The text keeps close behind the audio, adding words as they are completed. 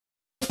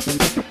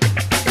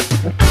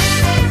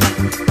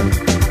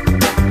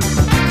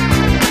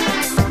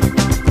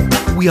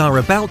We are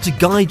about to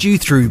guide you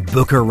through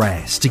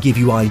Bucharest to give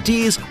you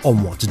ideas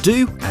on what to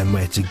do and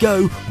where to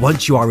go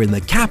once you are in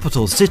the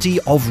capital city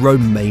of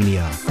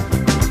Romania.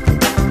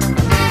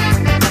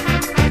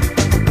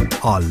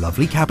 Our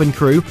lovely cabin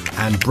crew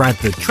and Brad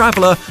the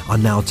Traveller are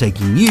now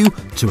taking you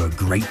to a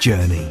great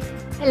journey.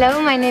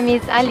 Hello, my name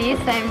is Alice.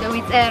 I'm the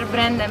Wizz Air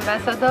brand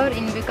ambassador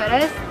in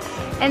Bucharest,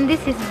 and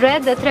this is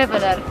Brad the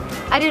Traveller.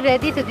 Are you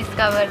ready to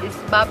discover this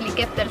bubbly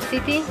capital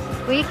city?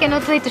 We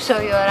cannot wait to show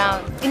you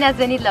around. Bine ați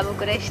venit la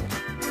București!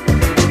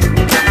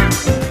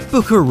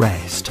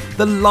 Bucharest,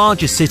 the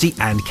largest city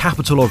and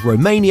capital of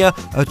Romania,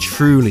 a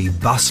truly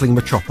bustling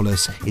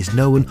metropolis, is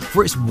known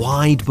for its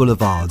wide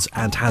boulevards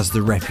and has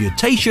the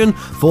reputation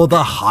for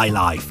the high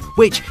life,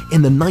 which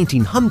in the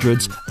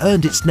 1900s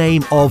earned its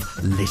name of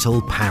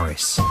Little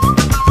Paris.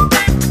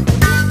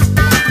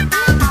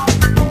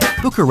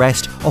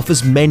 Bucharest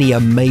offers many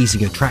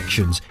amazing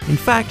attractions. In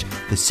fact,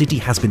 the city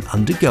has been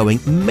undergoing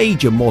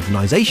major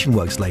modernisation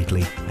works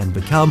lately and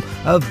become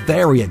a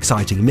very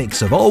exciting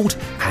mix of old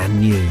and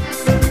new.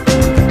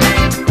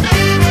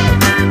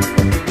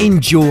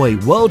 Enjoy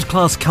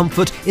world-class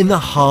comfort in the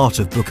heart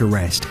of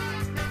Bucharest.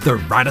 The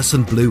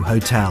Radisson Blu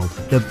Hotel,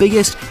 the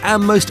biggest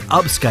and most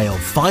upscale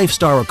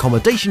 5-star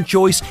accommodation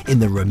choice in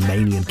the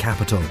Romanian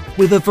capital,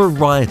 with a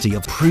variety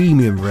of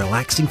premium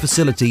relaxing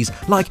facilities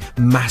like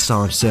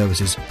massage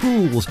services,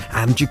 pools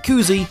and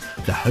jacuzzi.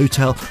 The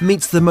hotel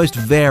meets the most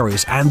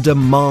various and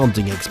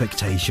demanding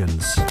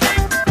expectations.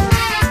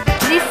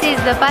 This is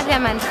the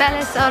Parliament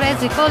Palace, or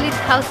as we call it,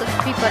 House of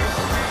People.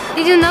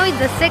 Did you know it's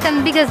the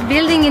second biggest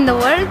building in the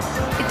world?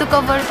 It took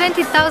over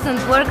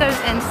 20,000 workers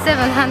and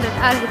 700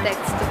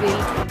 architects to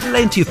build.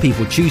 Plenty of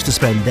people choose to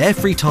spend their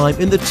free time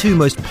in the two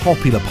most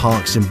popular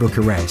parks in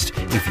Bucharest.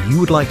 If you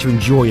would like to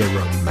enjoy a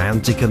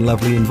romantic and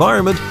lovely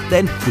environment,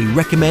 then we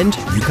recommend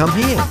you come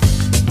here.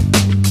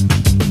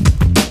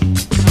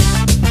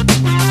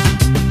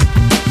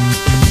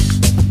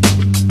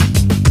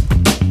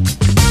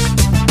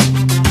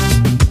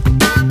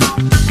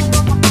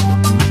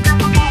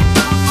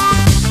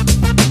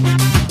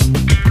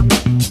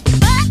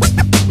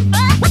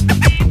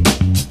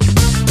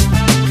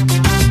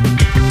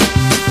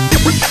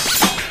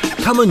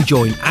 Come and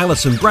join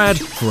Alice and Brad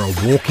for a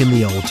walk in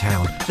the Old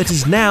Town that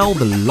is now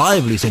the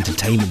liveliest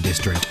entertainment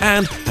district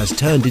and has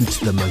turned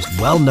into the most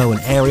well-known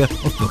area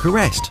of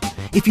Bucharest.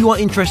 If you are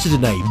interested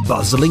in a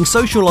bustling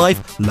social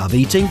life, love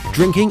eating,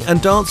 drinking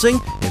and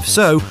dancing, if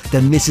so,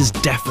 then this is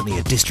definitely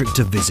a district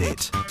to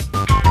visit.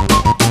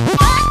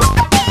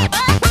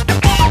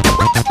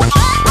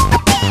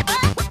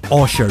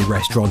 Osho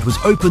restaurant was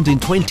opened in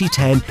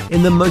 2010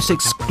 in the most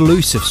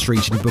exclusive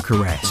street in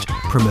Bucharest,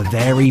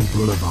 Primăverii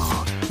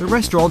Boulevard. The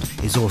restaurant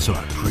is also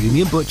a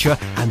premium butcher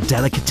and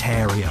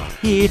delicateria.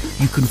 Here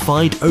you can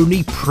find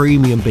only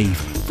premium beef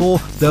for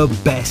the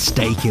best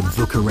steak in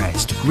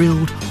Bucharest,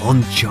 grilled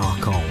on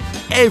charcoal.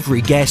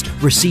 Every guest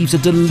receives a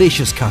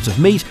delicious cut of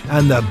meat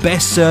and the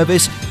best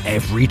service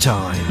every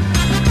time.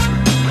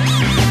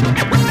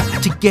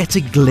 To get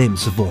a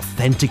glimpse of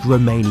authentic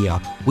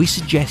Romania, we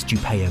suggest you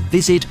pay a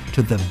visit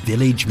to the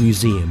Village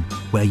Museum,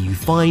 where you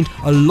find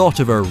a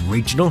lot of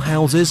original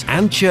houses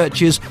and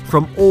churches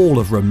from all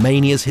of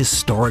Romania's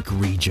historic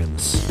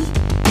regions.